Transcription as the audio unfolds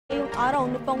araw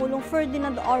ni Pangulong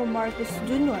Ferdinand R. Marcos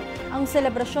Jr. ang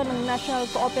selebrasyon ng National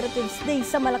Cooperatives Day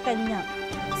sa Malacanang.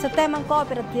 Sa temang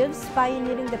Cooperatives,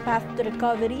 Pioneering the Path to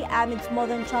Recovery amidst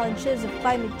modern challenges of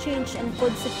climate change and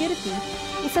food security,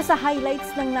 isa sa highlights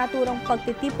ng naturang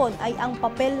pagtitipon ay ang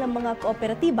papel ng mga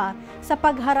kooperatiba sa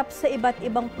pagharap sa iba't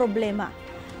ibang problema.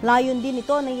 Layon din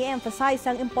ito na i-emphasize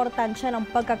ang importansya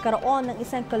ng pagkakaroon ng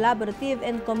isang collaborative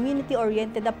and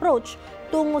community-oriented approach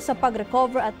tungo sa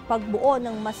pag-recover at pagbuo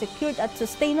ng mas secured at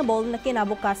sustainable na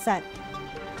kinabukasan.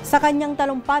 Sa kanyang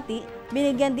talumpati,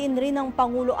 binigyan din rin ng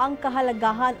Pangulo ang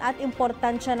kahalagahan at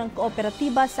importansya ng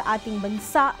kooperatiba sa ating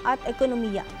bansa at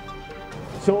ekonomiya.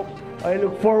 So, I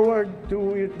look forward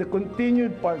to the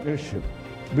continued partnership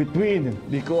between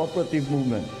the cooperative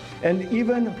movement and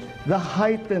even the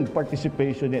heightened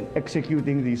participation in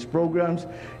executing these programs,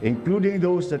 including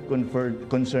those that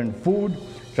concern food,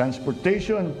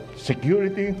 transportation,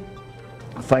 security,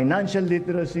 financial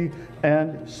literacy,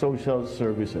 and social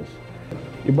services.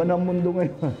 Iba na ang mundo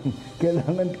ngayon.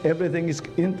 Kailangan everything is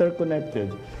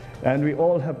interconnected, and we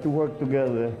all have to work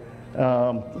together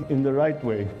in the right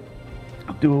way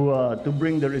to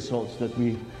bring the results that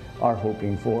we are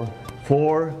hoping for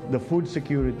the food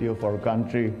security of our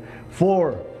country,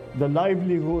 for the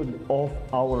livelihood of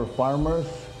our farmers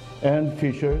and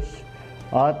fishers.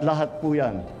 At lahat po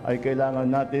yan ay kailangan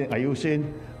natin ayusin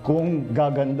kung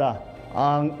gaganda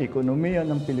ang ekonomiya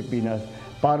ng Pilipinas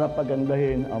para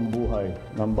pagandahin ang buhay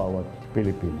ng bawat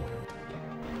Pilipino.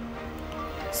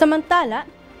 Samantala,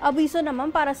 abiso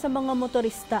naman para sa mga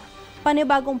motorista.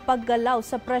 Panibagong paggalaw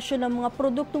sa presyo ng mga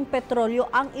produktong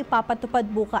petrolyo ang ipapatupad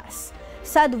bukas.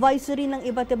 Sa advisory ng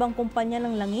iba't ibang kumpanya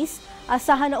ng langis,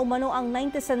 asahan na umano ang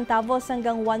 90 centavos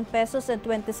hanggang 1 pesos at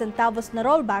 20 centavos na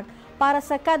rollback para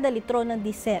sa kada litro ng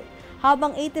diesel,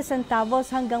 habang 80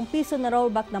 centavos hanggang piso na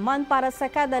rollback naman para sa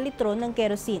kada litro ng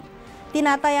kerosene.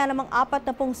 Tinataya namang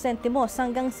 40 sentimos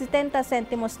hanggang 70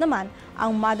 sentimos naman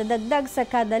ang madadagdag sa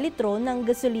kada litro ng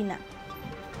gasolina.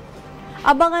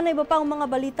 Abangan na iba pang mga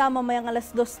balita mamayang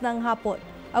alas 2 ng hapon.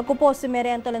 Ako po si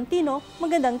Marian Tolentino,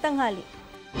 magandang tanghali.